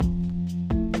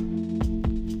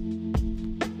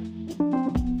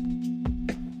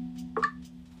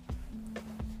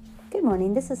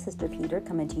morning, this is Sister Peter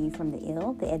coming to you from the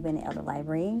Edwina Elder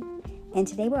Library, and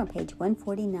today we're on page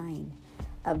 149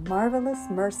 of Marvelous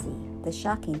Mercy, the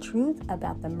Shocking Truth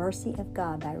About the Mercy of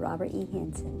God by Robert E.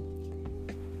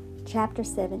 Henson. Chapter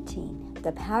 17,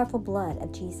 The Powerful Blood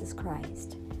of Jesus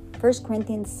Christ. 1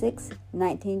 Corinthians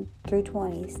 6:19 through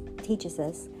 20 teaches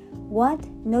us, What?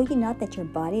 Know ye not that your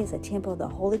body is a temple of the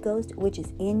Holy Ghost, which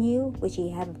is in you, which ye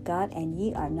have of God, and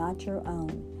ye are not your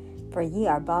own? For ye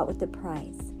are bought with a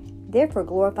price. Therefore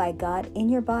glorify God in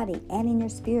your body and in your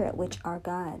spirit, which are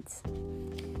God's.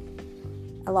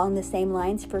 Along the same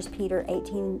lines, 1 Peter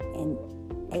 18 and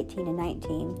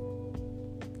 19,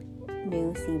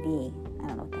 New CV. I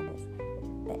don't know what that is.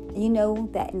 But you know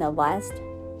that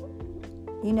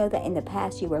in the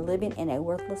past you were living in a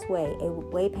worthless way, a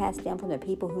way passed down from the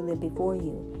people who lived before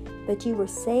you. But you were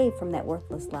saved from that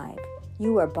worthless life.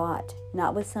 You were bought,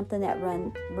 not with something that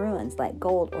ruins like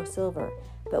gold or silver,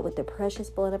 but with the precious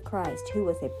blood of Christ, who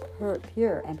was a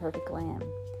pure and perfect lamb.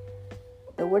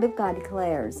 The Word of God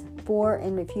declares 4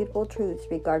 irrefutable truths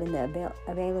regarding the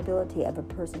availability of a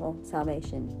personal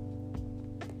salvation.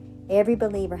 Every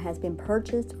believer has been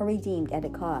purchased or redeemed at a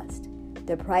cost.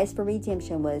 The price for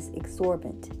redemption was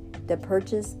exorbitant. The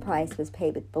purchase price was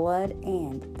paid with blood,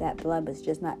 and that blood was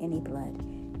just not any blood.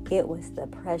 It was the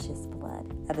precious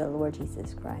blood of the Lord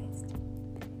Jesus Christ.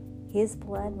 His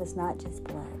blood was not just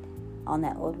blood on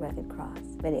that old rugged cross,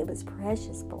 but it was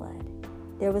precious blood.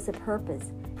 There was a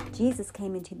purpose. Jesus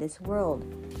came into this world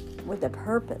with a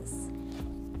purpose.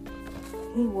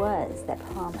 He was that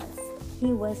promise.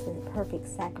 He was the perfect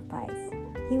sacrifice.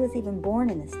 He was even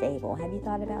born in a stable. Have you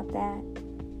thought about that?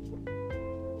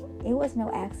 It was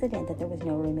no accident that there was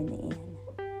no room in the inn.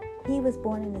 He was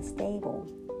born in a stable.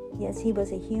 Yes, he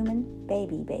was a human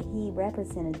baby, but he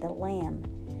represented the lamb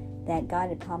that God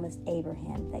had promised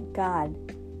Abraham, that God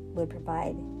would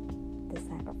provide the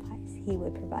sacrifice. He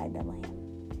would provide the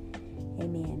lamb.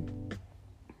 Amen.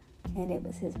 And it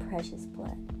was his precious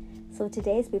blood. So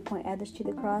today, as we point others to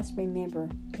the cross, remember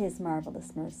his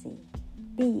marvelous mercy.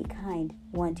 Be ye kind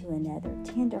one to another,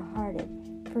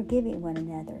 tender-hearted, forgiving one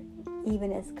another,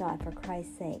 even as God, for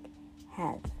Christ's sake,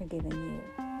 has forgiven you.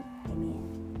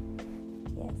 Amen.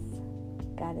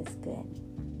 Yes, God is good.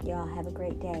 Y'all have a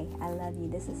great day. I love you.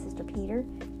 This is Sister Peter,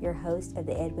 your host of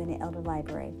the Edwina Elder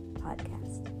Library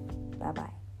podcast.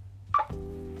 Bye-bye.